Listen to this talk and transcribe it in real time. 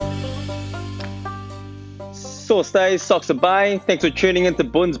Store stays, socks are bay. Thanks for tuning into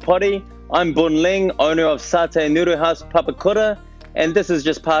Bun's Potty. I'm Bun Ling, owner of Satay Noodle House Papakura, and this is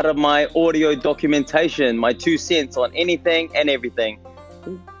just part of my audio documentation, my 2 cents on anything and everything.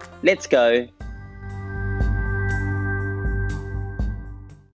 Let's go.